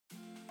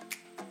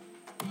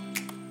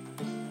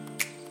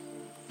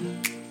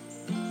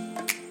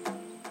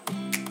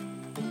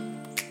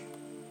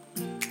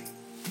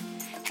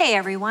Hey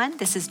everyone,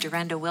 this is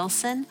Durenda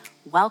Wilson.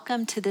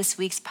 Welcome to this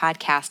week's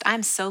podcast.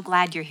 I'm so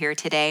glad you're here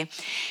today.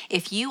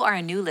 If you are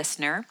a new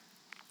listener,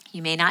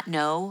 you may not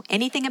know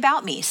anything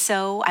about me,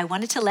 so I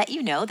wanted to let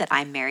you know that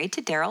I'm married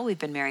to Daryl. We've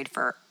been married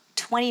for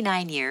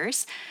 29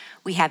 years.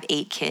 We have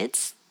 8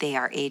 kids. They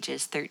are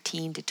ages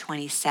 13 to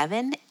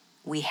 27.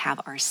 We have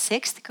our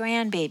 6th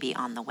grandbaby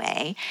on the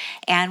way,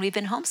 and we've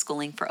been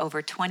homeschooling for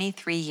over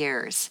 23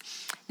 years.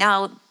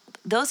 Now,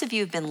 those of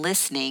you who've been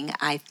listening,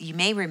 you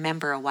may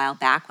remember a while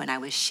back when I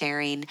was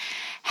sharing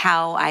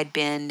how I'd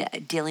been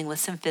dealing with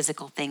some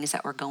physical things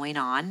that were going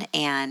on,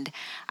 and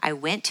I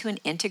went to an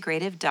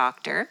integrative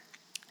doctor,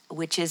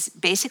 which is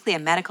basically a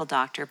medical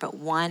doctor, but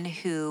one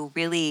who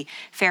really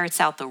ferrets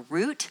out the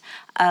root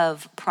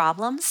of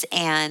problems.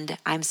 And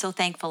I'm so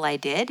thankful I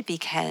did,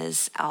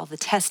 because all the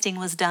testing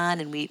was done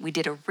and we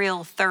did a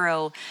real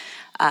thorough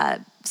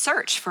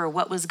search for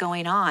what was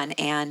going on.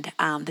 And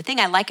the thing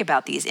I like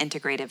about these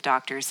integrative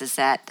doctors is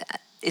that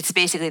it's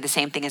basically the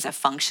same thing as a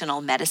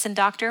functional medicine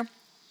doctor.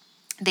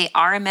 They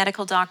are a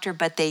medical doctor,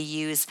 but they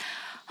use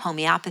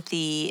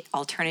homeopathy,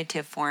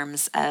 alternative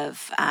forms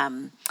of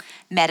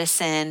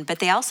medicine, but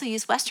they also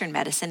use Western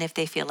medicine if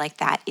they feel like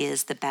that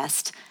is the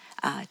best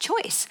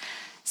choice.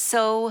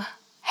 So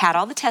had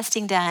all the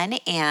testing done,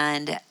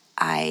 and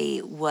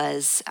I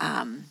was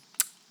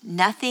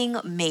nothing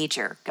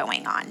major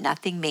going on,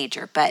 nothing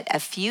major, but a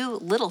few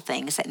little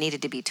things that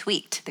needed to be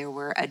tweaked. There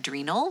were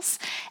adrenals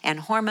and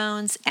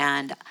hormones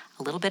and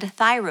a little bit of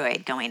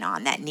thyroid going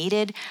on that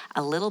needed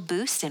a little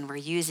boost, and we're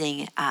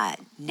using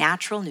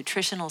natural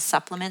nutritional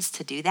supplements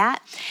to do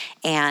that.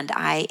 And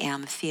I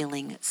am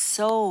feeling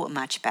so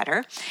much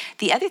better.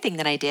 The other thing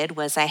that I did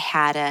was I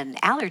had an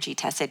allergy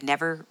test. I'd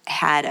never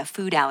had a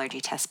food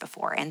allergy test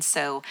before. And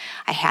so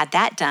I had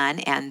that done,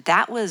 and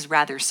that was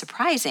rather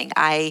surprising.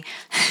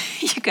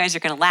 You guys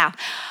are going to laugh.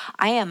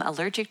 I am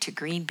allergic to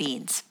green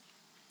beans.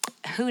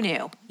 Who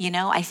knew?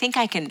 I think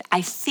I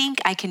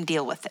can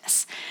deal with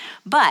this.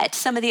 But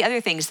some of the other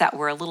things that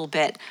were a little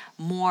bit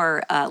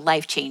more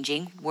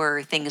life-changing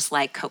were things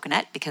like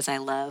coconut, because I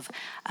love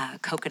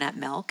coconut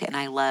milk and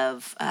I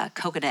love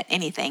coconut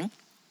anything.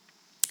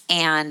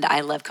 And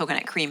I love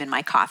coconut cream in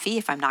my coffee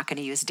if I'm not going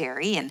to use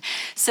dairy. And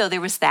so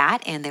there was that,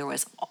 and there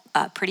was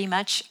pretty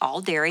much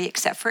all dairy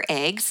except for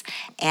eggs,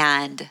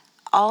 and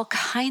all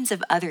kinds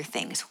of other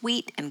things,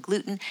 wheat and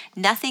gluten.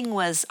 Nothing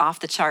was off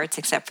the charts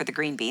except for the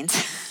green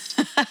beans.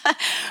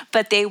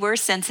 But they were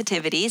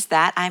sensitivities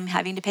that I'm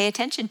having to pay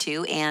attention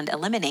to and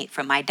eliminate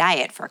from my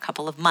diet for a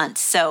couple of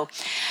months. So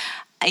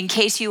in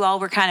case you all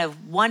were kind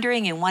of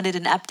wondering and wanted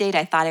an update,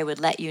 I thought I would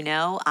let you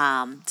know.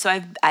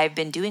 So I've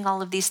been doing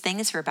all of these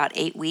things for about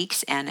 8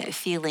 weeks and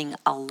feeling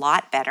a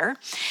lot better.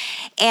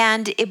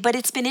 But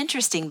it's been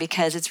interesting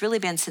because it's really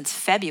been since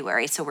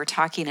February. So we're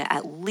talking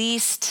at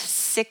least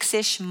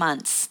 6-ish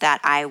months that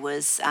I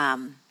was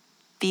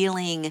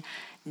feeling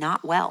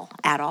not well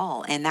at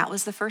all. And that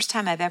was the first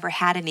time I've ever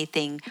had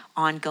anything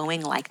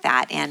ongoing like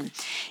that. And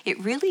it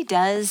really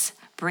does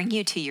bring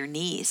you to your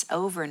knees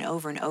over and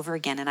over and over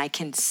again. And I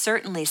can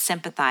certainly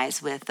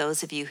sympathize with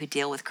those of you who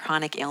deal with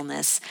chronic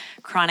illness,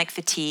 chronic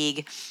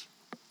fatigue.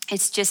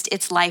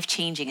 It's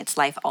life-changing, it's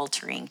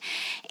life-altering.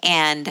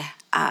 And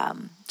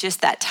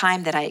just that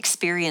time that I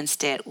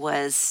experienced it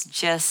was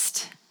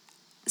just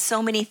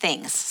so many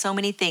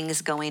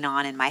things going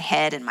on in my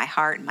head and my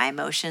heart and my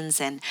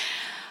emotions.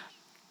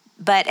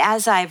 But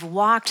as I've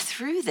walked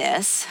through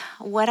this,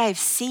 what I've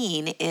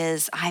seen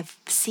is I've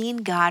seen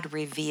God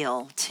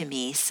reveal to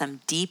me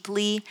some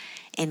deeply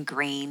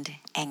ingrained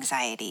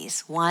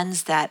anxieties,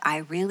 ones that I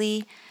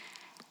really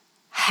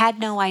had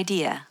no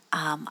idea.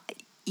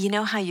 You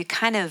know how you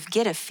kind of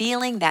get a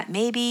feeling that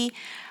maybe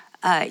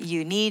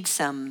you need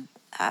some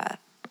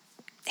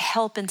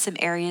help in some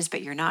areas,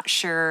 but you're not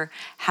sure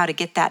how to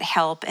get that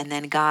help, and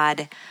then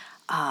God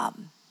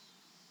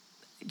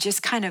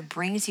just kind of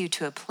brings you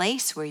to a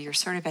place where you're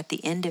sort of at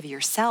the end of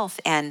yourself.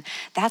 And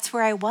that's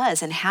where I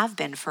was and have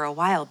been for a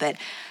while. But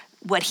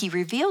what he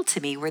revealed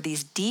to me were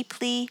these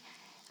deeply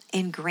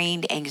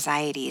ingrained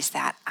anxieties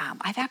that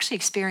I've actually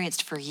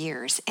experienced for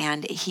years.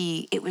 And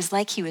it was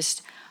like he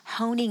was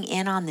honing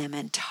in on them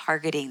and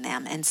targeting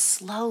them. And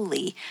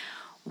slowly,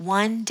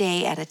 one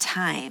day at a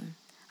time,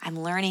 I'm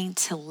learning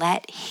to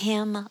let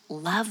him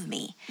love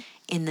me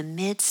in the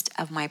midst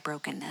of my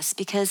brokenness,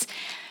 because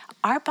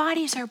our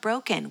bodies are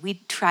broken.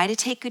 We try to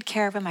take good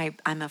care of them.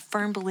 I'm a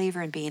firm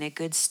believer in being a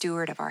good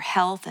steward of our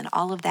health and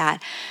all of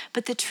that.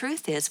 But the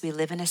truth is, we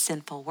live in a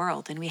sinful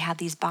world, and we have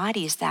these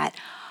bodies that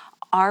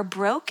are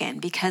broken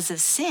because of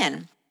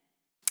sin.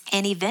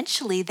 And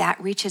eventually that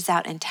reaches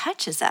out and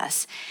touches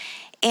us.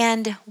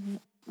 And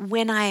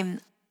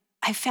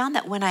I found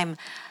that when I'm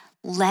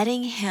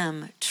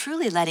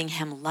truly letting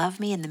him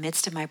love me in the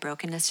midst of my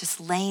brokenness, just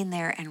laying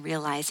there and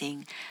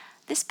realizing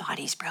this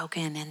body's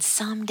broken, and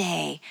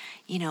someday,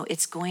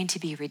 it's going to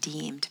be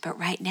redeemed. But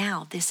right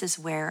now, this is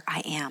where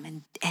I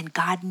am, and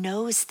God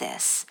knows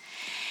this.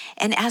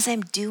 And as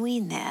I'm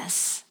doing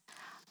this,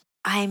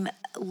 I'm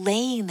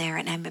laying there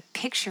and I'm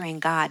picturing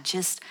God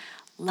just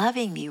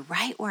loving me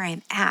right where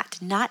I'm at,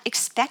 not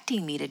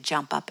expecting me to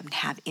jump up and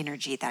have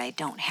energy that I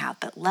don't have,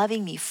 but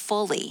loving me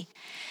fully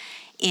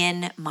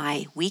in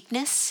my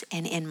weakness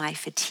and in my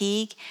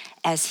fatigue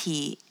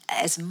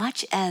as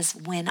much as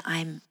when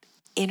I'm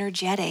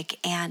energetic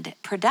and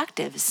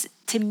productive.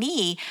 To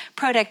me,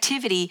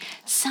 productivity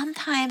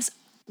sometimes,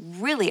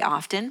 really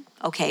often,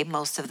 okay,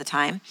 most of the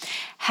time,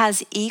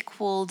 has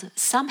equaled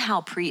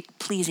somehow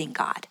pleasing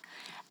God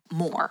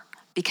more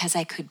because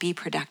I could be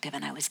productive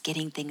and I was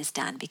getting things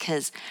done,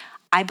 because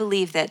I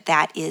believe that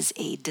that is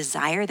a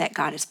desire that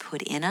God has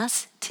put in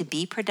us to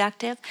be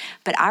productive,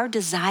 but our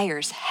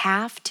desires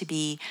have to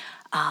be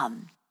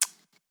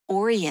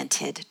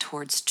oriented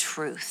towards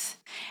truth.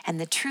 And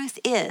the truth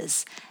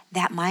is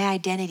that my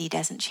identity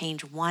doesn't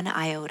change one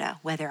iota,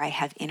 whether I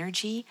have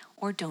energy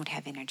or don't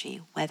have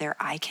energy, whether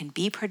I can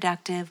be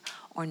productive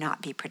or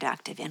not be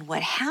productive. And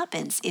what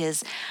happens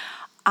is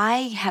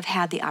I have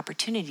had the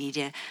opportunity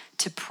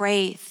to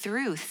pray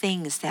through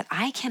things that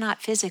I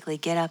cannot physically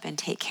get up and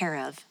take care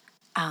of,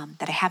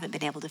 that I haven't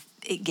been able to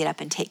get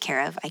up and take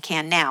care of. I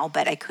can now,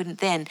 but I couldn't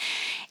then.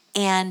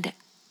 And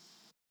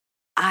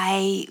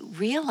I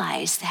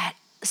realized that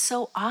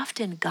so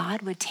often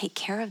God would take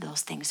care of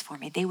those things for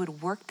me. They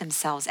would work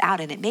themselves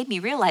out. And it made me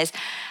realize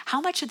how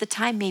much of the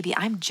time maybe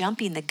I'm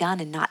jumping the gun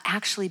and not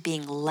actually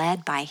being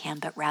led by Him,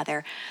 but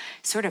rather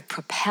sort of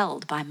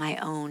propelled by my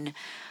own,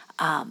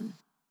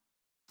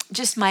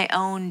 just my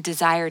own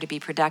desire to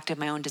be productive,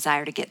 my own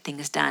desire to get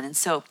things done. And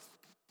so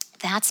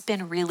that's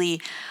been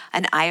really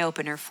an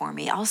eye-opener for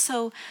me.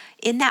 Also,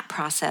 in that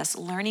process,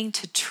 learning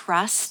to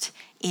trust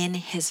in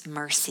His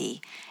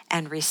mercy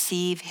and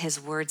receive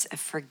His words of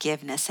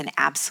forgiveness and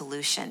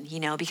absolution,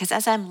 because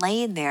as I'm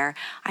laying there,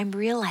 I'm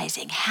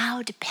realizing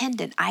how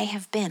dependent I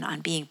have been on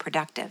being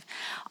productive,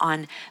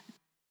 on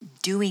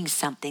doing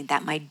something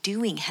that my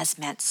doing has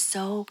meant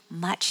so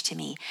much to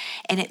me.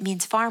 And it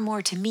means far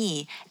more to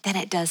me than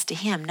it does to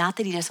Him. Not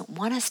that He doesn't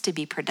want us to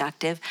be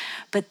productive,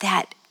 but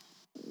that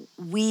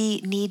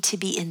we need to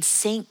be in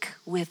sync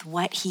with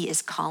what He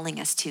is calling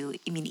us to.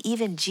 I mean,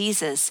 even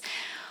Jesus,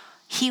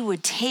 He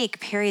would take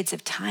periods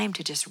of time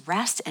to just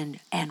rest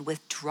and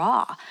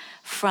withdraw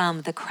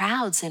from the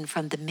crowds and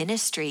from the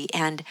ministry.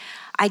 And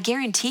I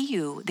guarantee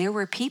you, there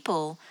were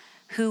people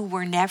who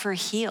were never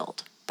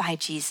healed by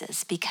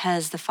Jesus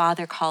because the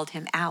Father called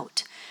Him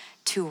out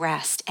to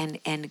rest. And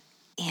in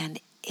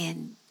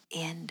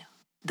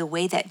the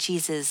way that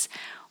Jesus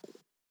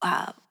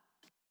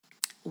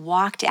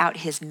walked out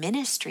His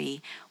ministry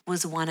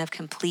was one of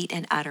complete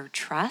and utter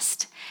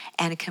trust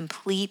and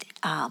complete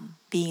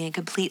being in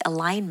complete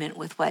alignment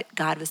with what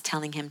God was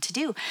telling Him to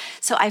do.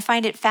 So I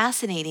find it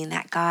fascinating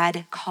that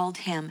God called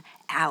Him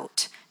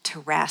out to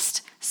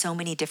rest so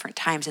many different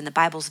times, and the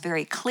Bible's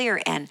very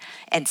clear and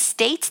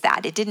states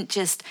that. It didn't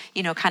just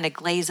kind of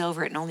glaze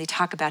over it and only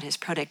talk about His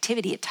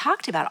productivity. It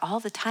talked about all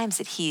the times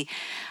that He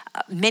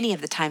many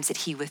of the times that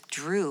He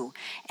withdrew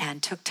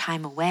and took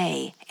time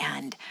away.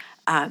 And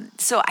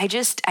so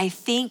I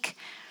think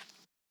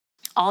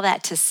all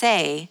that to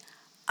say,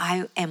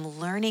 I am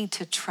learning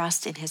to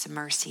trust in His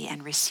mercy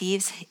and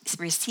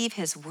receive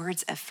His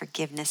words of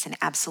forgiveness and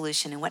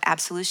absolution. And what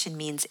absolution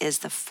means is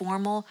the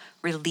formal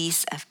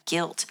release of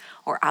guilt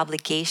or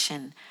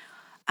obligation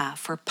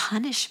for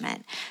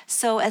punishment.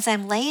 So as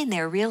I'm laying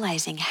there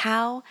realizing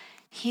how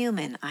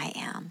human I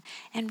am,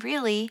 and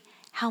really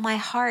how my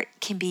heart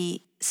can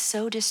be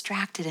so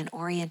distracted and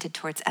oriented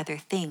towards other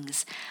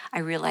things, I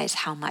realize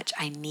how much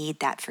I need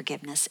that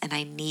forgiveness and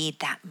I need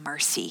that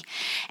mercy.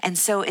 And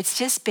so it's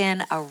just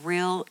been a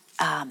real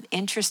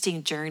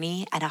interesting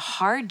journey and a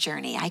hard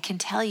journey. I can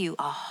tell you,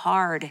 a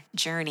hard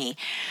journey.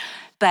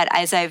 But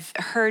as I've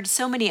heard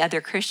so many other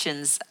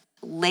Christians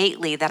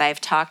lately that I've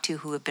talked to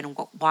who have been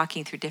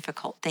walking through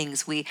difficult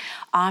things, we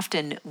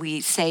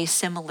say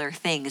similar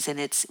things,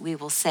 and we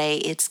will say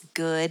it's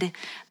good,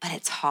 but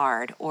it's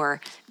hard,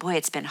 or boy,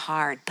 it's been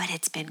hard, but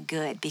it's been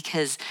good,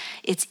 because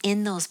it's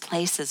in those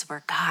places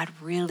where God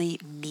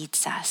really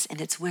meets us, and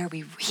it's where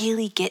we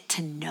really get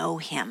to know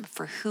Him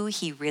for who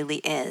He really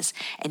is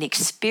and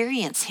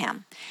experience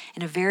Him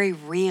in a very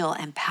real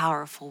and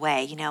powerful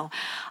way.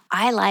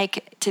 I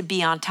like to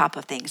be on top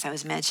of things. I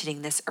was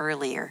mentioning this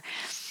earlier.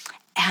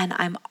 And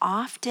I'm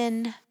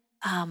often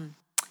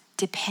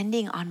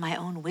depending on my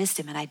own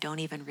wisdom, and I don't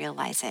even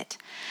realize it.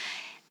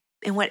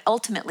 And what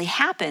ultimately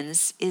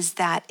happens is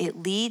that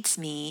it leads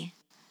me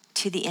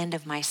to the end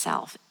of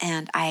myself.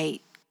 And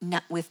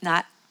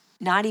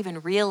not even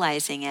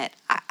realizing it,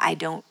 I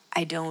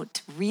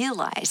don't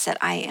realize that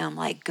I am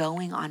like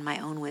going on my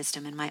own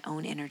wisdom and my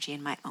own energy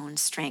and my own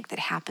strength. It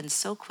happens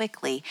so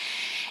quickly.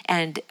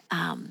 And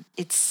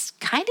it's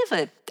kind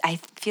of I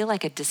feel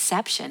like a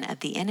deception of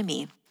the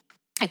enemy.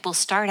 Like, we'll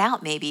start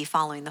out maybe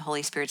following the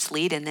Holy Spirit's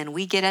lead, and then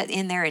we get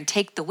in there and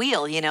take the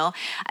wheel.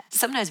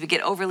 Sometimes we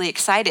get overly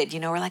excited.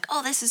 We're like,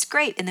 oh, this is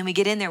great. And then we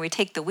get in there, we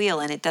take the wheel,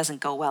 and it doesn't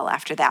go well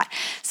after that.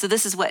 So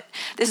this is what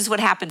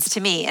happens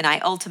to me. And I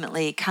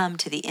ultimately come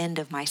to the end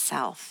of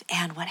myself.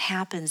 And what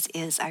happens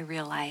is I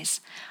realize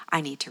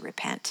I need to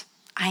repent.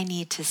 I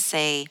need to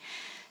say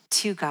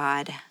to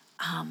God,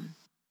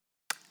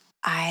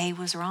 I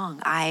was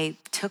wrong. I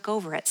took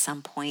over at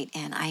some point,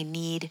 and I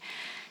need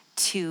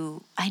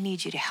you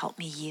to help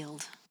me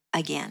yield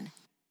again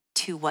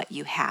to what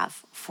you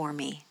have for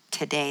me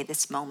today,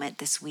 this moment,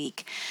 this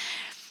week.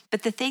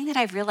 But the thing that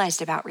I've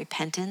realized about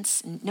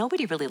repentance,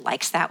 nobody really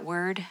likes that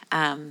word.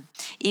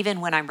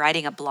 Even when I'm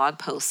writing a blog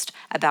post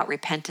about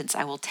repentance,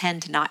 I will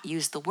tend to not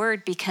use the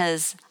word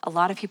because a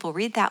lot of people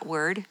read that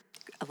word.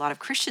 A lot of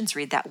Christians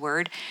read that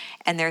word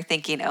and they're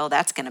thinking, oh,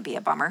 that's going to be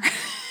a bummer.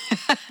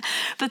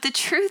 But the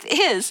truth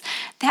is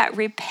that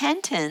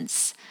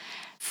repentance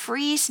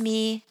frees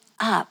me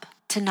up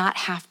to not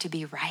have to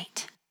be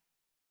right.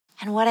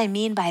 And what I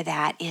mean by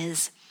that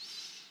is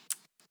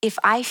if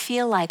I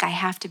feel like I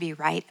have to be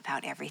right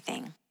about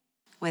everything,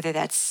 whether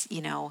that's,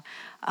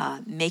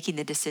 making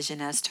the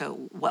decision as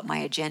to what my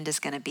agenda is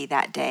going to be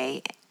that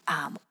day,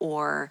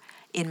 or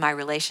in my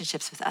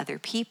relationships with other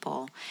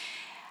people,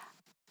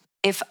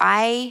 if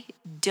I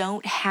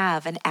don't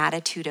have an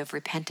attitude of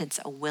repentance,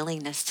 a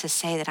willingness to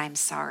say that I'm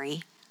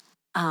sorry,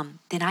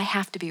 then I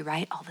have to be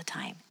right all the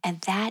time.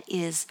 And that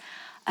is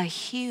a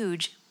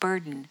huge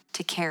burden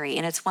to carry.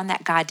 And it's one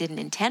that God didn't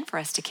intend for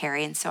us to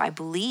carry. And so I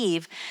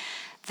believe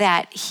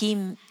that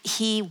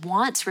He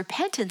wants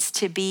repentance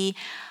to be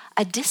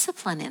a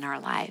discipline in our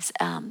lives,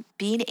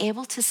 being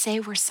able to say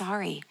we're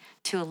sorry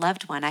to a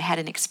loved one. I had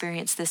an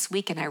experience this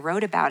week and I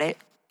wrote about it.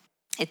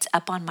 It's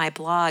up on my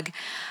blog.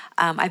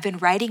 I've been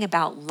writing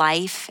about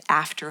life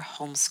after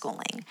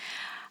homeschooling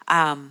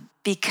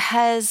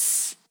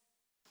because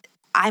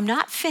I'm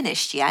not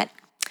finished yet,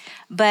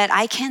 but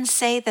I can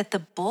say that the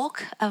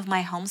bulk of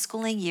my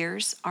homeschooling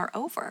years are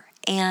over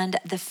and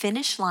the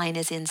finish line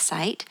is in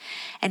sight.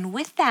 And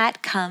with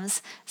that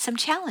comes some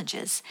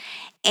challenges.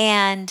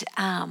 And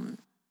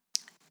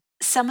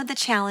some of the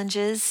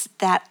challenges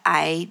that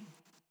I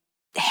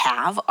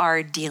have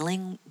are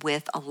dealing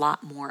with a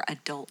lot more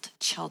adult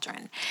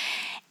children.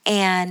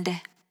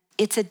 And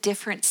it's a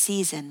different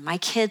season. My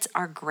kids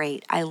are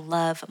great. I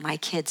love my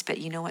kids, but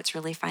you know what's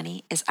really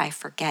funny is I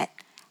forget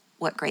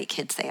what great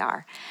kids they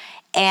are.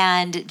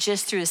 And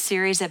just through a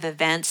series of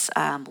events,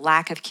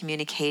 lack of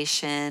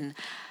communication,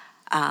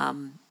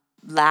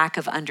 lack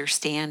of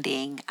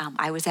understanding,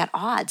 I was at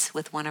odds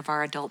with one of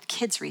our adult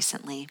kids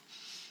recently.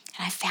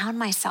 And I found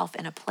myself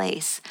in a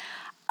place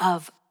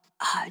of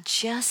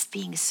just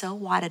being so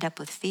wadded up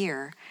with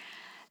fear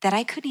that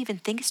I couldn't even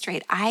think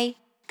straight. I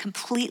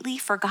completely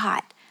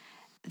forgot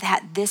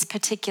that this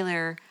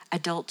particular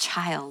adult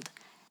child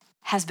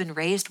has been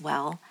raised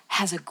well,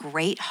 has a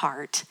great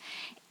heart,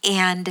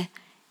 and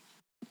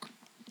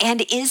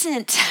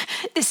isn't,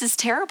 this is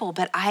terrible,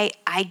 but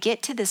I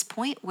get to this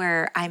point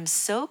where I'm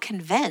so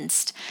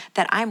convinced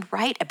that I'm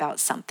right about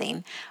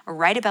something or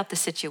right about the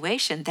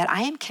situation that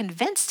I am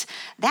convinced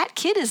that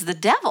kid is the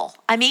devil.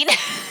 I mean,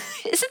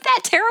 isn't that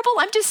terrible?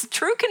 I'm just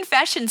true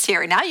confessions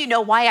here. Now you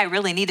know why I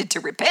really needed to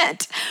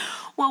repent.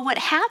 Well, what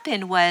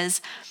happened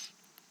was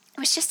it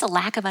was just a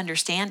lack of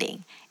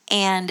understanding.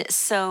 And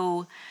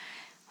so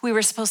we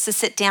were supposed to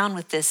sit down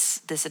with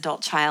this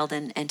adult child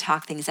and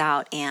talk things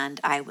out. And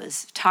I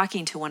was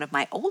talking to one of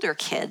my older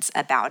kids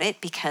about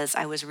it because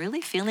I was really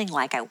feeling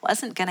like I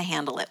wasn't going to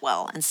handle it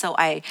well. And so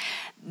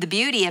the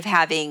beauty of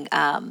having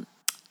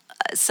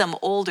some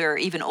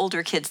even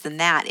older kids than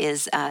that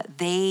is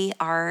they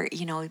are,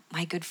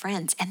 my good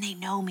friends and they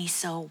know me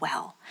so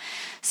well.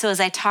 So as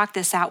I talked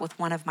this out with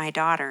one of my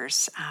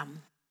daughters,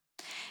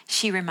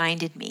 she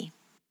reminded me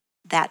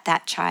that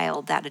that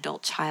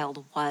adult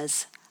child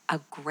was a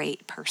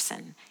great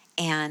person.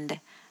 And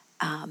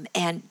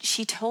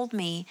she told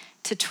me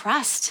to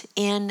trust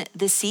in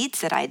the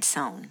seeds that I'd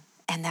sown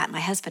and that my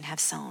husband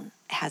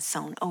has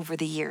sown over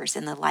the years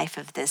in the life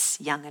of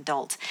this young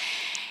adult.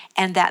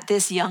 And that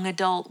this young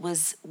adult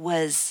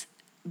was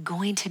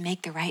going to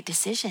make the right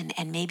decision.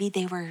 And maybe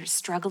they were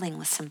struggling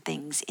with some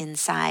things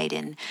inside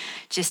and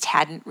just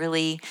hadn't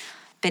really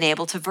been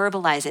able to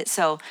verbalize it.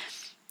 So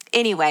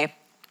anyway,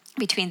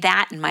 between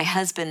that and my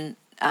husband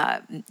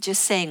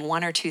just saying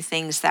one or two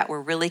things that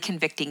were really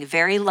convicting,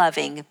 very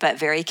loving, but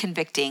very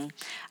convicting,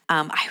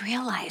 I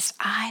realized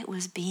I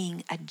was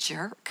being a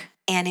jerk.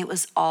 And it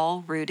was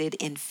all rooted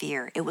in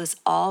fear. It was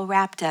all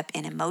wrapped up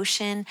in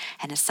emotion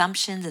and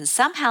assumptions, and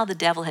somehow the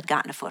devil had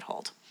gotten a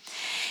foothold.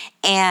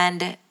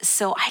 And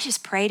so I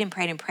just prayed and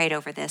prayed and prayed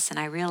over this, and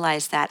I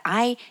realized that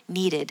I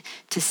needed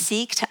to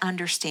seek to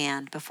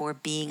understand before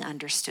being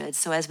understood.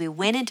 So as we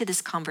went into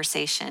this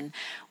conversation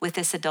with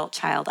this adult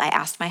child, I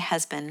asked my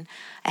husband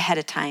ahead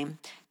of time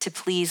to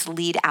please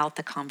lead out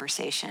the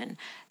conversation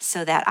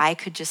so that I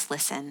could just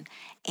listen,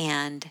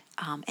 and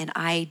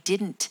I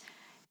didn't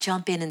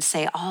jump in and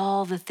say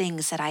all the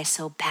things that I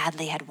so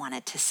badly had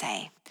wanted to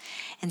say.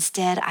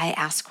 Instead, I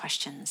asked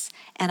questions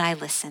and I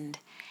listened,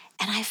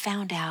 and I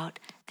found out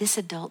this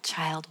adult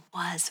child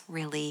was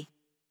really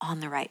on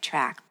the right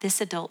track.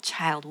 This adult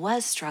child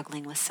was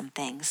struggling with some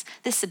things.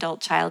 This adult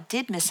child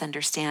did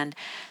misunderstand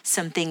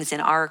some things in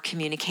our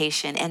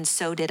communication, and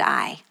so did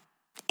I.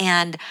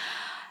 And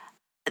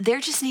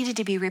there just needed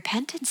to be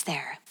repentance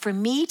there. For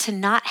me to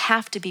not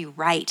have to be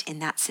right in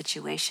that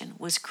situation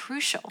was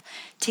crucial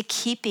to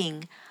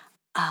keeping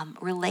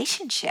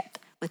relationship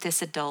with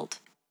this adult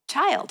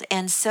child.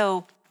 And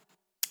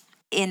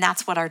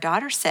that's what our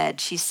daughter said.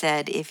 She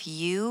said, if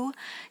you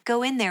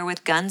go in there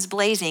with guns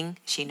blazing,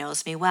 she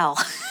knows me well.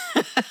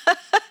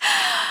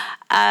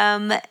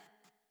 um,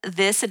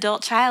 this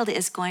adult child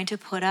is going to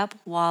put up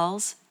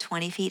walls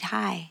 20 feet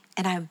high.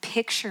 And I'm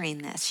picturing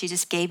this. She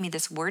just gave me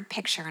this word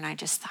picture, and I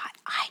just thought,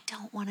 I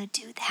don't want to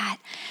do that.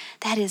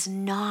 That is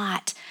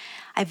not,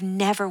 I've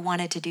never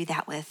wanted to do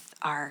that with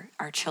our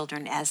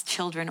children as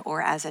children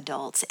or as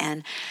adults.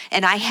 And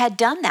I had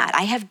done that.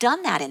 I have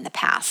done that in the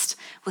past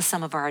with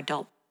some of our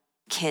adult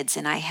kids,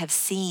 and I have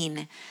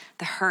seen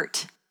the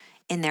hurt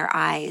in their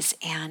eyes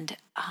and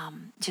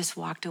just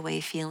walked away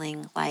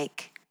feeling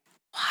like,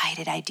 why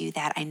did I do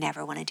that? I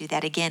never want to do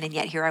that again. And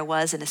yet here I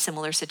was in a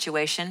similar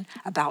situation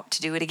about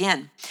to do it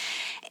again.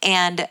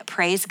 And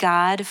praise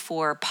God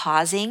for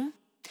pausing.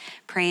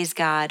 Praise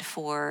God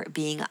for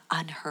being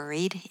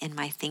unhurried in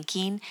my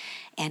thinking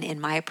and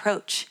in my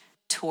approach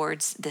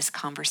towards this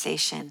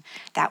conversation.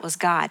 That was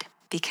God,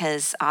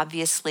 because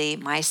obviously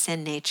my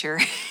sin nature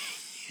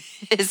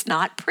is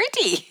not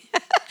pretty.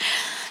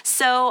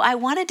 So I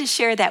wanted to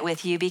share that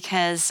with you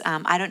because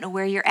I don't know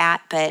where you're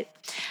at, but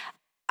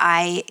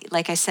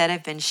like I said,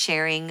 I've been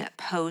sharing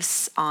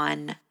posts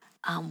on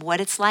what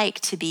it's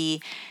like to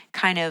be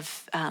kind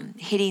of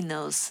hitting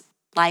those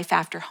life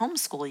after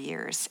homeschool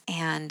years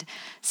and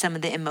some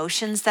of the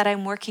emotions that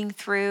I'm working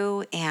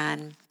through.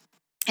 And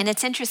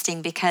it's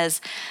interesting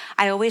because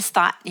I always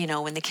thought,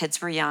 when the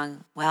kids were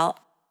young, well,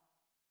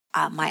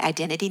 my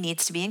identity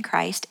needs to be in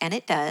Christ, and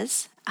it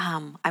does.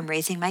 I'm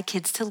raising my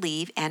kids to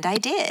leave, and I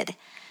did.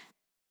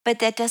 But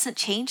that doesn't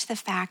change the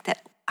fact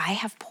that I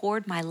have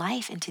poured my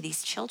life into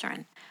these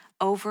children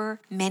over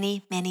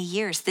many, many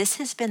years. This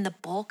has been the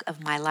bulk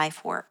of my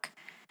life work.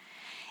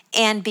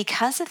 And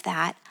because of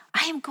that,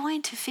 I am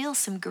going to feel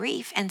some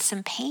grief and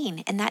some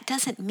pain. And that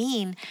doesn't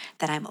mean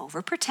that I'm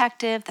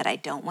overprotective, that I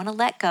don't want to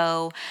let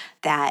go,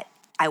 that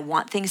I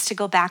want things to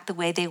go back the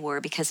way they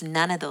were, because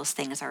none of those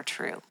things are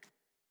true.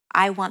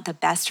 I want the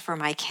best for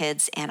my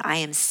kids, and I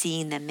am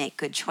seeing them make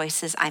good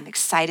choices. I'm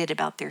excited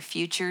about their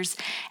futures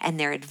and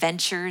their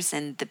adventures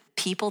and the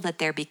people that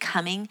they're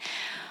becoming.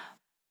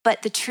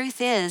 But the truth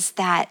is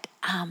that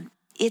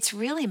it's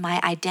really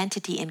my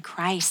identity in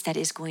Christ that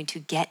is going to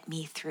get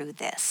me through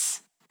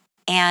this.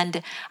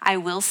 And I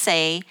will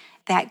say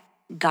that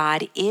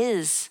God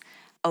is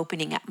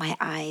opening up my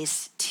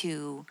eyes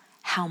to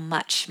how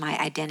much my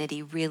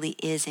identity really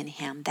is in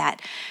Him,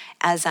 that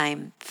as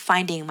I'm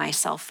finding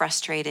myself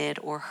frustrated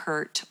or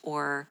hurt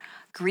or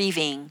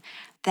grieving,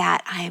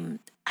 that I'm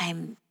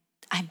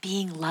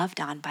being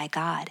loved on by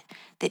God,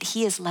 that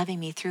He is loving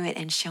me through it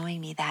and showing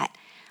me that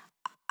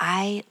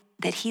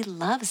He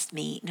loves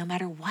me no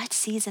matter what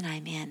season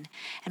I'm in,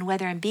 and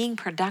whether I'm being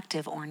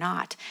productive or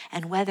not,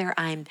 and whether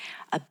I'm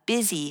a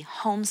busy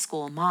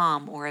homeschool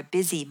mom or a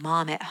busy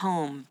mom at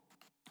home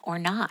or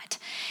not.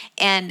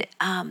 And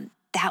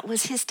that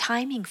was His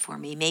timing for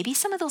me. Maybe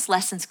some of those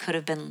lessons could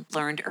have been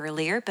learned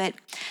earlier, but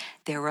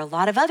there were a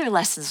lot of other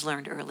lessons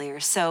learned earlier.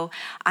 So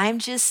I'm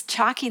just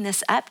chalking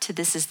this up to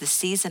this is the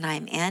season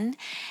I'm in,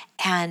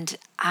 and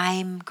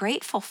I'm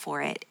grateful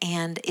for it.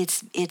 And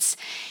it's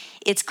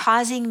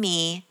causing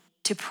me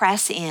to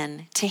press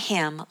in to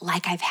Him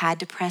like I've had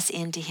to press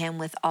into Him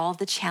with all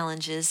the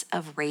challenges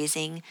of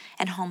raising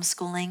and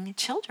homeschooling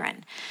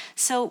children.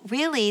 So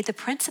really, the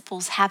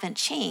principles haven't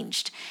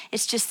changed.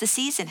 It's just the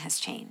season has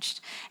changed.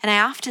 And I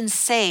often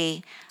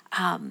say,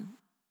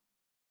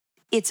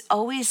 it's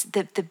always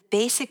the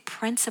basic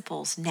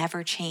principles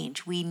never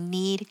change. We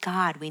need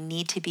God. We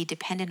need to be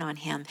dependent on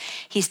Him.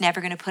 He's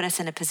never going to put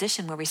us in a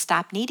position where we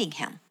stop needing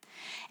Him.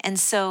 And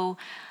so,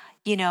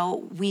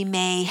 we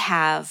may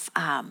have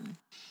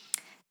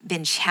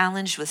been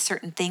challenged with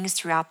certain things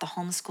throughout the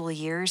homeschool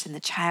years and the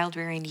child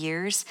rearing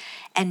years.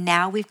 And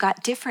now we've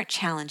got different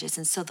challenges.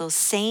 And so those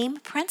same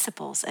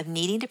principles of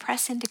needing to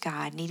press into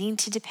God, needing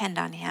to depend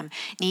on Him,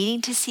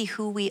 needing to see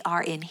who we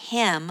are in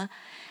Him,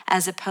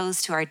 as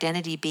opposed to our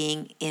identity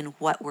being in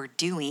what we're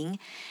doing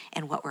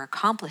and what we're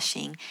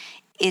accomplishing,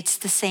 it's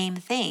the same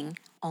thing,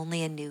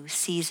 only a new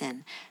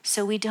season.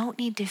 So we don't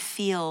need to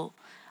feel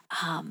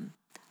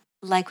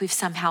like we've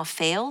somehow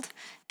failed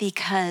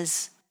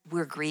because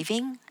we're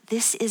grieving.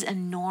 This is a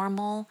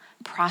normal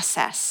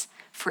process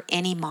for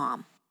any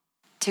mom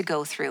to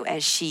go through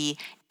as she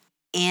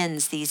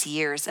ends these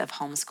years of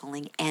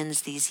homeschooling,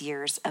 ends these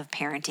years of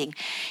parenting.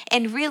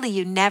 And really,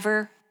 you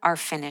never are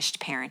finished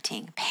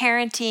parenting.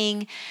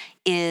 Parenting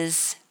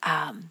is,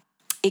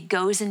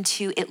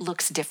 it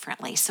looks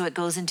differently. So it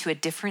goes into a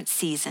different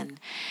season.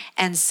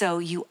 And so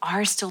you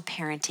are still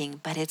parenting,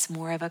 but it's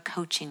more of a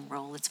coaching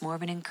role. It's more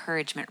of an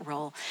encouragement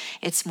role.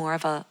 It's more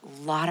of a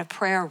lot of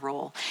prayer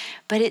role,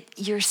 but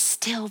you're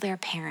still their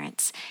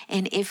parents.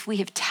 And if we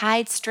have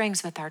tied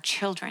strings with our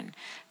children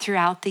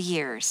throughout the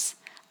years,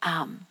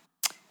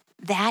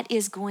 that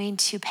is going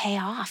to pay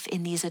off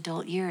in these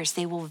adult years.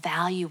 They will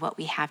value what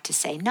we have to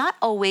say. Not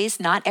always,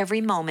 not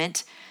every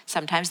moment.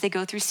 Sometimes they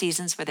go through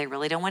seasons where they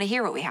really don't want to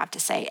hear what we have to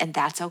say, and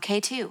that's okay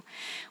too.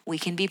 We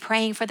can be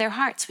praying for their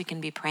hearts. We can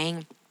be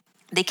praying.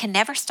 They can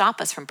never stop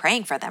us from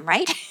praying for them,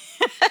 right?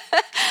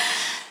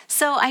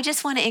 So I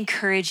just want to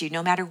encourage you,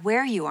 no matter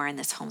where you are in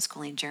this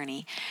homeschooling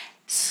journey,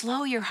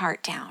 slow your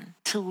heart down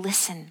to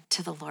listen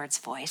to the Lord's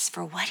voice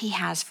for what he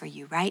has for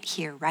you right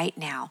here, right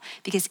now,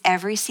 because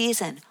every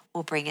season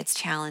will bring its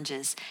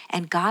challenges,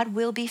 and God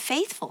will be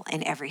faithful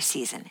in every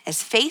season,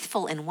 as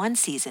faithful in one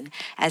season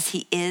as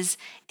he is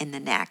in the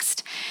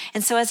next.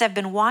 And so as I've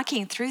been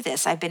walking through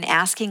this, I've been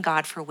asking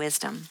God for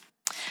wisdom,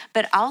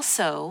 but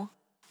also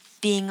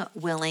being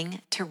willing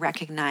to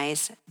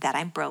recognize that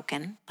I'm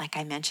broken, like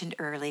I mentioned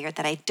earlier,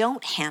 that I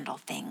don't handle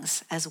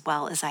things as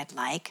well as I'd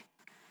like,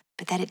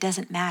 but that it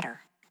doesn't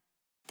matter.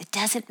 It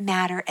doesn't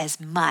matter as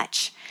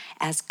much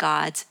as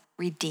God's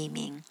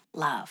redeeming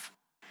love.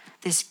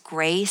 This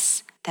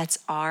grace that's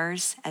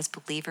ours as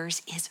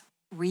believers is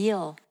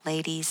real,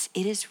 ladies.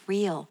 It is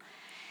real.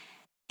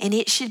 And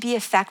it should be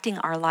affecting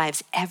our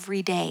lives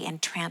every day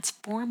and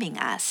transforming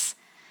us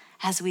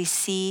as we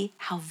see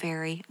how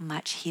very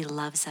much he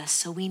loves us.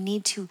 So we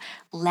need to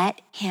let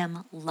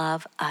him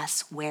love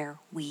us where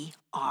we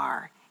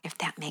are, if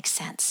that makes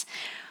sense.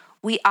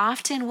 We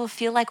often will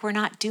feel like we're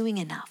not doing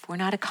enough, we're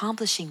not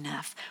accomplishing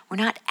enough, we're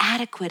not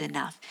adequate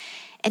enough.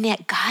 And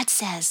yet God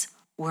says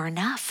we're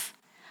enough.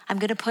 I'm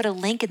going to put a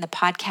link in the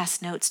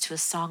podcast notes to a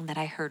song that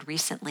I heard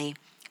recently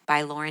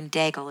by Lauren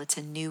Daigle. It's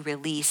a new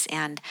release,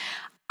 and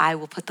I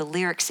will put the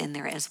lyrics in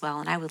there as well.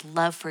 And I would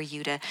love for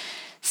you to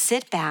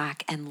sit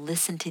back and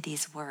listen to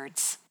these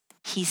words.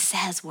 He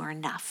says we're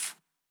enough.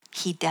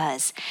 He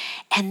does.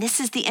 And this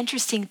is the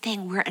interesting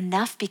thing. We're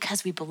enough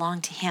because we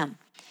belong to him.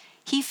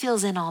 He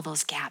fills in all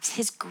those gaps.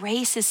 His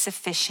grace is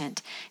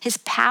sufficient. His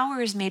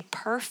power is made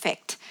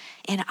perfect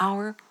in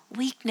our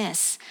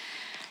weakness.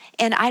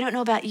 And I don't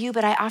know about you,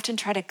 but I often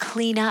try to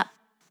clean up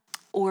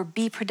or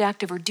be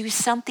productive or do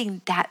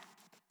something that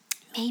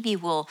maybe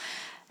will,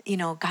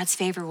 God's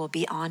favor will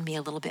be on me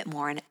a little bit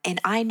more.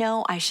 And I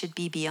know I should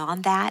be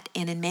beyond that.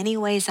 And in many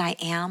ways I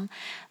am,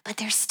 but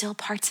there's still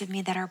parts of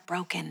me that are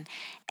broken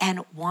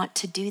and want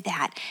to do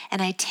that.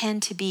 And I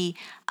tend to be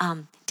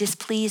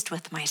displeased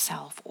with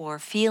myself or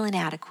feel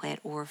inadequate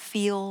or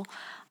feel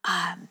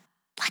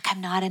like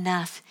I'm not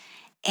enough.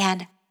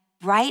 And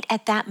right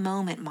at that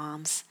moment,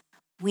 moms,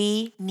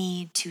 we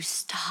need to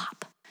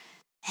stop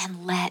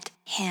and let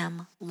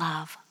him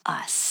love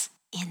us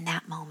in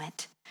that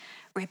moment.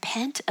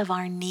 Repent of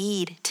our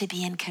need to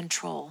be in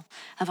control,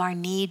 of our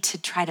need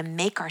to try to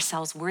make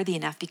ourselves worthy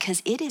enough,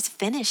 because it is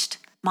finished,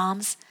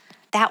 moms.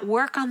 That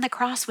work on the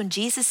cross, when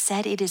Jesus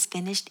said it is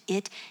finished,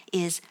 it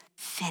is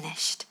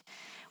finished.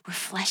 We're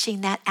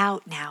fleshing that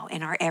out now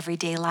in our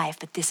everyday life,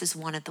 but this is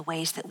one of the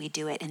ways that we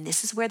do it. And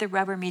this is where the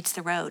rubber meets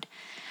the road.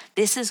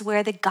 This is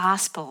where the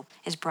gospel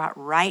is brought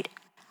right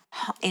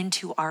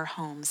into our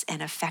homes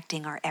and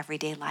affecting our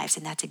everyday lives.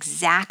 And that's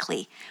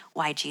exactly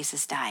why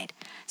Jesus died,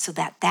 so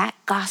that that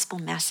gospel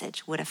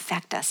message would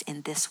affect us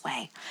in this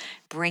way,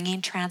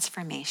 bringing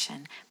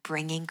transformation,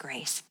 bringing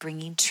grace,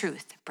 bringing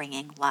truth,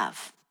 bringing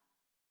love.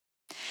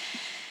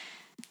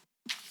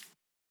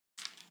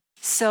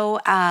 So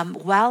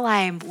while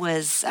I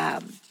was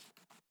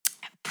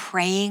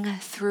praying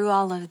through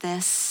all of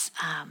this,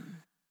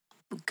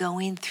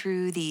 going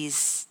through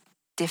these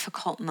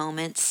difficult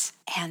moments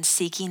and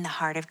seeking the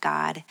heart of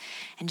God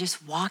and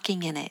just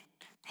walking in it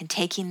and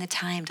taking the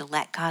time to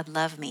let God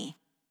love me,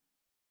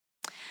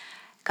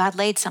 God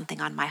laid something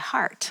on my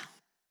heart.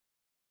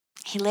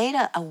 He laid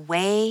a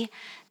way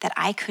that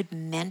I could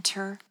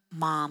mentor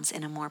moms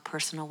in a more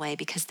personal way,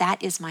 because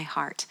that is my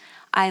heart.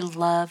 I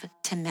love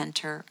to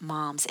mentor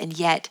moms. And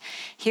yet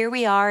here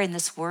we are in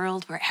this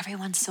world where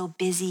everyone's so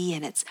busy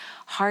and it's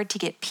hard to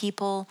get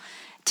people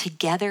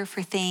together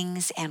for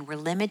things, and we're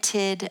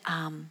limited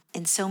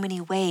in so many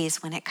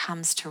ways when it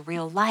comes to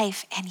real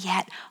life. And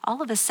yet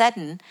all of a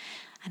sudden,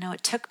 I know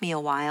it took me a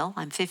while.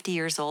 I'm 50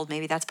 years old.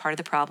 Maybe that's part of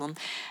the problem.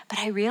 But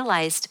I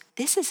realized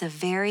this is a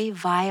very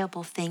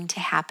viable thing to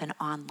happen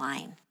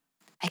online.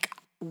 Like,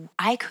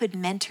 I could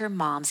mentor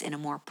moms in a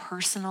more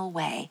personal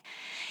way,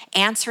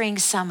 answering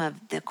some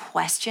of the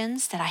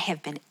questions that I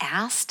have been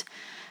asked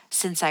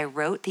since I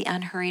wrote The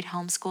Unhurried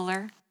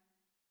Homeschooler.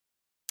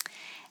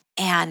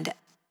 And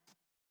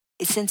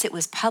since it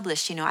was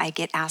published, I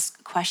get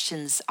asked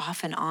questions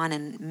off and on,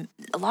 and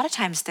a lot of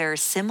times there are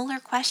similar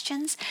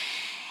questions.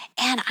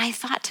 And I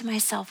thought to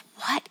myself,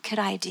 what could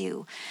I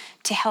do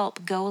to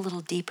help go a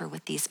little deeper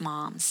with these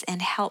moms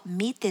and help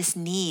meet this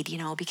need,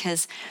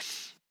 because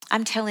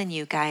I'm telling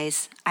you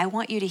guys, I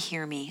want you to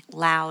hear me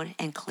loud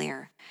and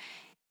clear.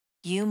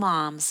 You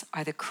moms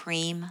are the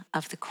cream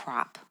of the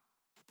crop.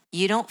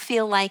 You don't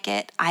feel like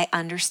it. I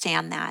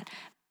understand that.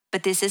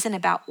 But this isn't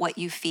about what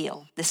you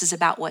feel. This is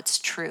about what's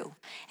true.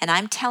 And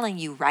I'm telling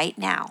you right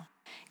now,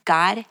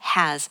 God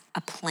has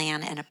a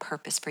plan and a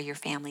purpose for your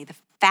family. The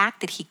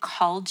fact that he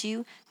called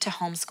you to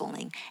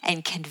homeschooling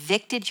and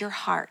convicted your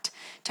heart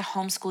to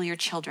homeschool your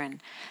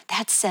children,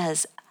 that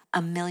says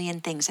a million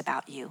things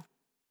about you.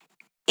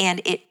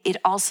 And it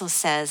also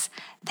says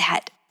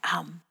that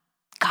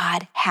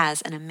God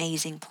has an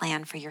amazing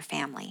plan for your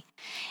family.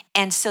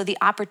 And so the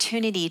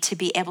opportunity to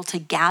be able to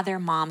gather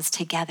moms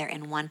together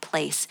in one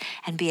place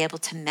and be able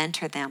to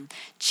mentor them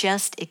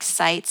just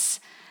excites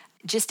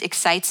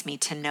me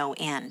to no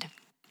end.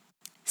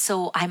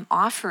 So I'm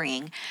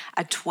offering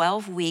a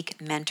 12-week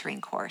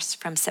mentoring course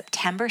from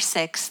September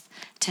 6th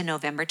to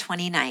November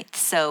 29th.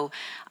 So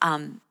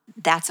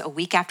that's a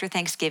week after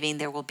Thanksgiving.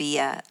 There will be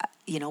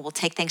we'll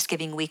take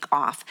Thanksgiving week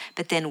off,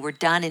 but then we're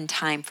done in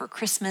time for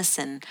Christmas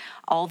and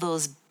all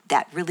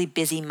that really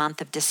busy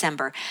month of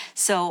December.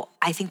 So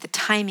I think the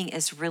timing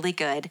is really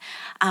good.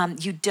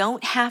 You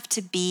don't have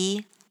to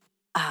be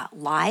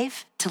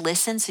live to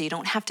listen, so you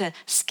don't have to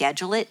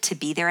schedule it to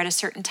be there at a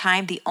certain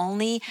time. The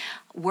only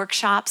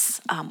workshops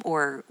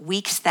or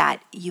weeks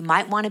that you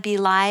might want to be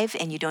live,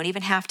 and you don't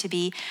even have to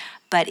be,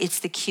 but it's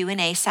the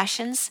Q&A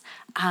sessions.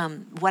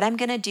 What I'm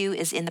going to do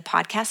is in the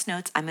podcast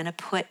notes, I'm going to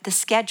put the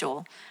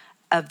schedule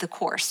of the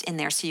course in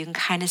there so you can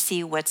kind of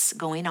see what's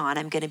going on.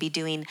 I'm going to be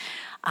doing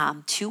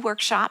 2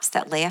 workshops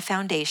that lay a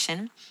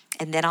foundation,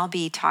 and then I'll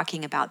be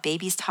talking about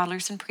babies,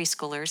 toddlers, and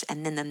preschoolers.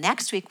 And then the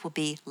next week will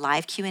be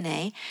live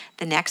Q&A.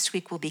 The next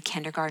week will be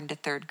kindergarten to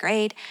 3rd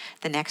grade.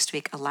 The next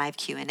week, a live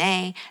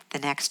Q&A. The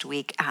next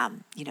week,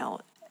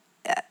 3rd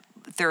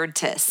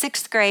to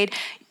 6th grade,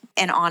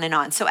 and on and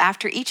on. So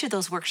after each of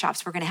those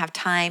workshops, we're going to have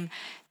time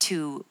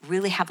to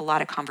really have a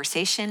lot of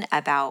conversation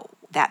about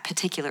that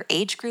particular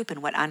age group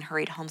and what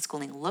unhurried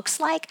homeschooling looks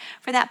like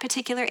for that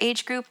particular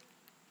age group.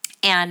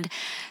 And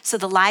so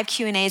the live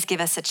Q&As give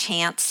us a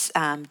chance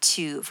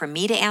for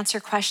me to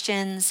answer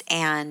questions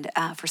and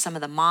for some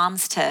of the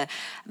moms to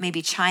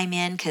maybe chime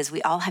in, because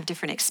we all have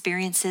different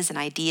experiences and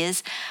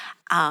ideas.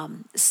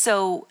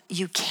 So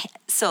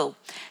to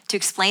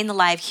explain the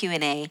live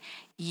Q&A,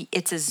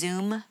 it's a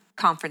Zoom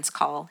conference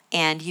call,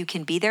 and you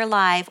can be there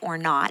live or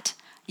not.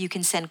 You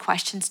can send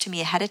questions to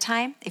me ahead of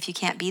time. If you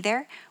can't be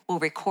there, we'll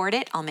record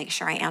it. I'll make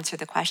sure I answer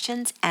the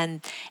questions,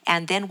 and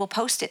then we'll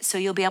post it. So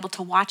you'll be able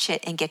to watch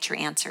it and get your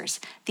answers.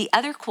 The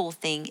other cool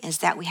thing is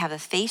that we have a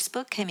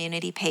Facebook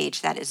community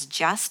page that is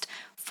just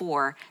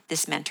for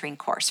this mentoring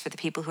course, for the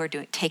people who are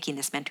taking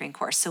this mentoring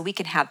course. So we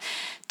can have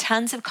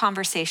tons of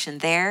conversation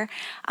there,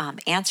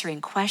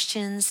 answering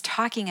questions,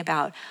 talking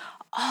about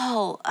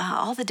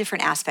all the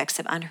different aspects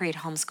of unhurried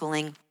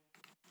homeschooling.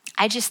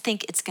 I just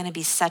think it's going to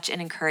be such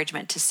an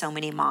encouragement to so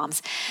many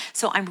moms.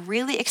 So I'm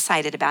really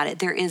excited about it.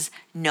 There is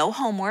no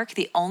homework.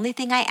 The only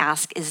thing I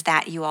ask is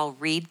that you all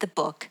read the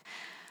book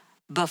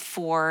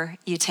before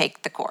you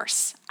take the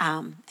course.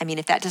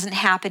 If that doesn't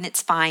happen,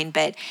 it's fine,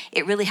 but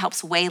it really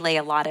helps waylay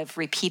a lot of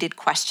repeated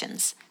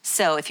questions.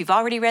 So if you've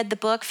already read the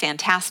book,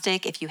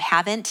 fantastic. If you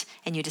haven't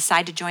and you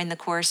decide to join the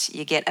course,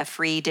 you get a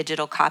free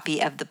digital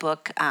copy of the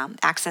book,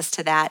 access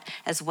to that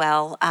as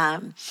well.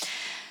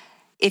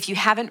 If you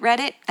haven't read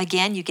it,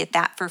 again, you get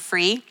that for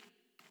free.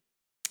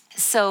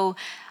 So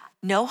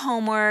no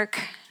homework,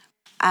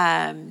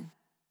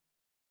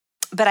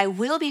 but I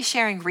will be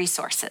sharing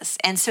resources.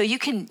 And so you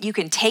can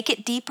take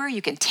it deeper,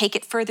 you can take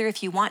it further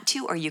if you want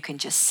to, or you can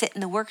just sit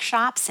in the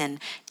workshops and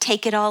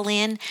take it all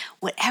in,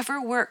 whatever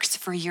works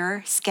for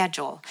your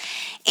schedule.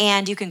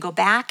 And you can go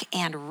back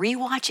and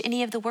rewatch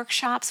any of the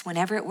workshops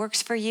whenever it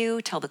works for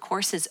you till the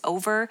course is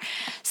over.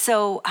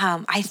 So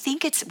I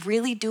think it's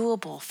really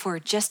doable for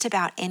just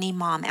about any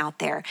mom out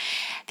there.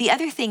 The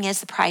other thing is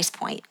the price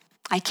point.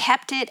 I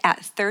kept it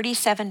at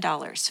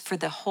 $37 for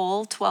the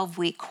whole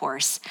 12-week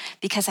course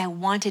because I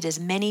wanted as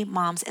many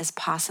moms as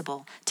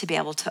possible to be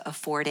able to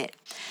afford it.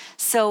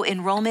 So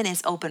enrollment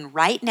is open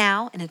right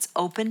now, and it's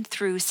open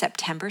through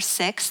September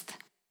 6th.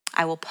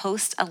 I will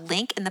post a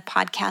link in the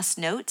podcast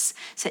notes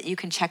so that you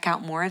can check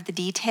out more of the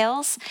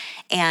details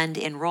and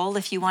enroll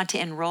if you want to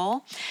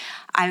enroll.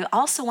 I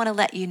also want to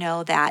let you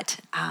know that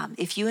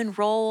if you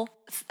enroll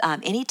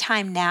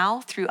anytime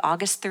now through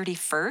August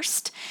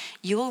 31st,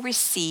 you will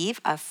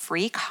receive a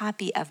free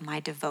copy of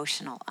my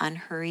devotional,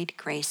 Unhurried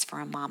Grace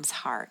for a Mom's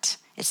Heart.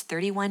 It's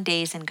 31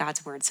 days in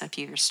God's Word. So if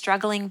you're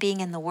struggling being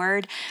in the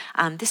Word,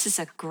 this is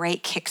a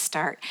great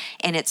kickstart.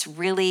 And it's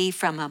really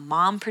from a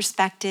mom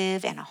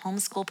perspective and a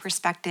homeschool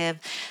perspective.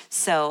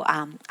 So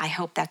I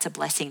hope that's a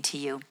blessing to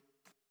you.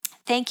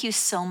 Thank you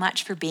so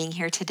much for being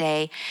here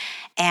today.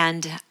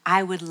 And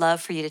I would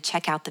love for you to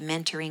check out the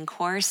mentoring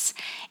course.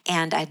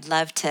 And I'd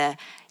love to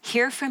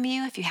hear from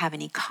you if you have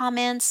any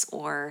comments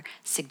or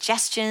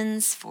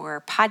suggestions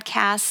for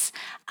podcasts.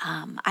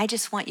 I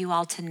just want you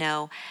all to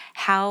know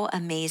how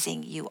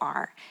amazing you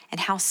are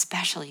and how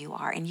special you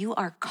are. And you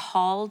are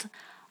called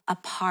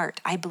apart.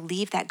 I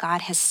believe that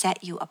God has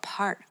set you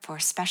apart for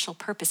a special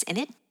purpose. And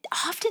it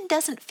often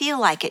doesn't feel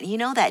like it. You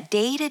know, that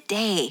day to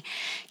day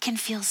can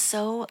feel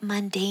so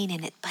mundane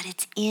in it, but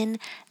it's in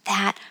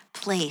that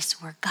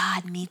place where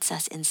God meets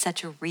us in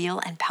such a real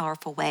and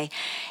powerful way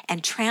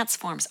and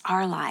transforms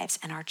our lives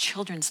and our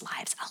children's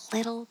lives a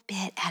little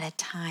bit at a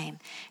time.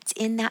 It's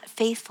in that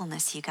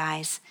faithfulness, you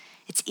guys.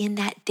 It's in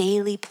that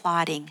daily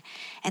plodding.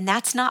 And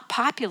that's not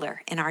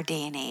popular in our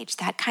day and age.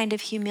 That kind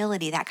of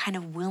humility, that kind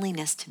of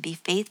willingness to be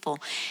faithful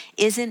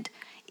isn't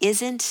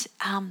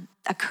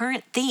a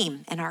current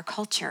theme in our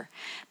culture,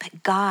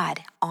 but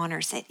God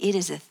honors it. It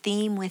is a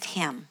theme with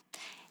Him,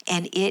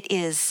 and it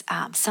is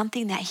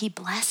something that He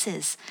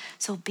blesses.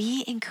 So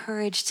be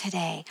encouraged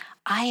today.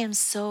 I am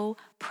so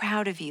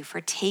proud of you for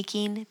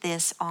taking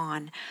this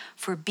on,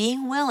 for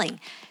being willing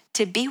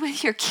to be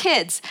with your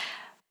kids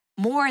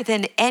more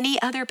than any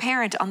other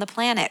parent on the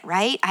planet,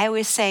 right? I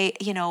always say,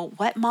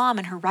 what mom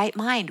in her right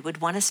mind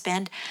would want to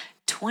spend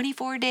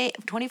 24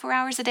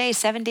 hours a day,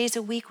 7 days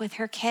a week with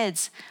her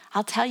kids?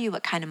 I'll tell you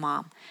what kind of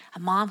mom. A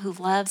mom who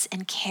loves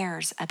and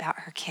cares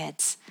about her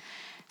kids.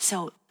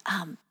 So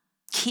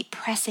keep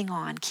pressing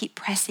on, keep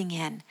pressing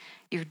in.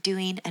 You're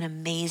doing an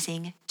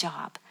amazing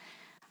job.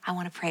 I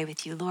want to pray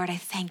with you. Lord, I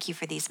thank you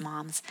for these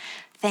moms.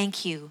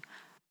 Thank you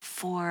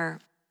for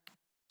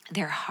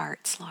their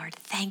hearts, Lord.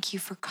 Thank you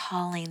for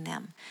calling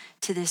them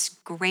to this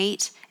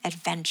great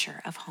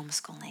adventure of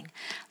homeschooling.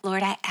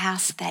 Lord, I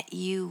ask that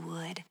you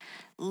would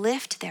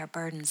lift their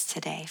burdens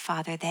today,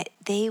 Father, that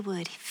they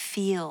would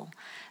feel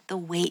the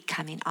weight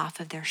coming off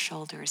of their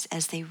shoulders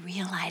as they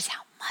realize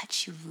how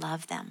much you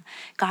love them.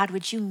 God,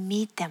 would you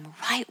meet them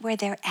right where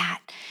they're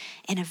at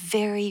in a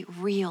very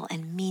real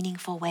and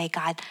meaningful way?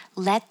 God,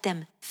 let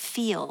them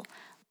feel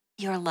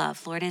your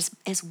love, Lord.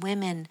 As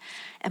women,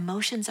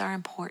 emotions are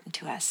important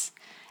to us.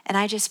 And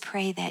I just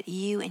pray that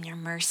you in your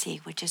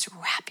mercy would just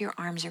wrap your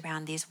arms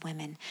around these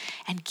women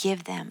and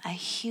give them a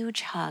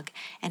huge hug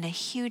and a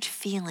huge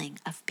feeling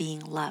of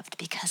being loved,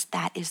 because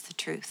that is the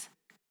truth.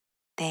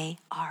 They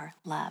are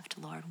loved,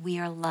 Lord. We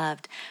are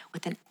loved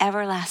with an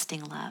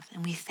everlasting love,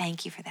 and we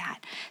thank you for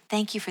that.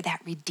 Thank you for that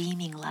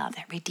redeeming love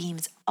that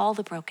redeems all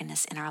the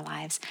brokenness in our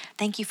lives.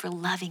 Thank you for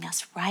loving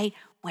us right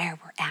where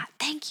we're at.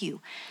 Thank you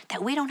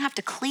that we don't have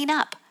to clean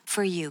up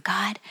for you,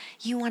 God.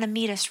 You want to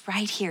meet us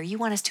right here. You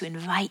want us to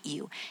invite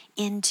you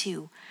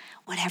into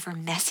whatever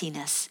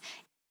messiness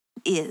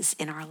is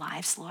in our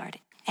lives, Lord,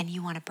 and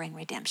you want to bring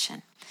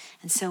redemption.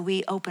 And so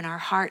we open our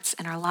hearts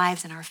and our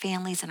lives and our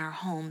families and our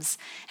homes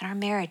and our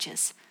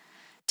marriages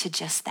to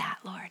just that,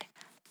 Lord.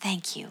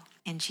 Thank you.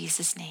 In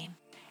Jesus' name,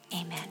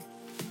 amen.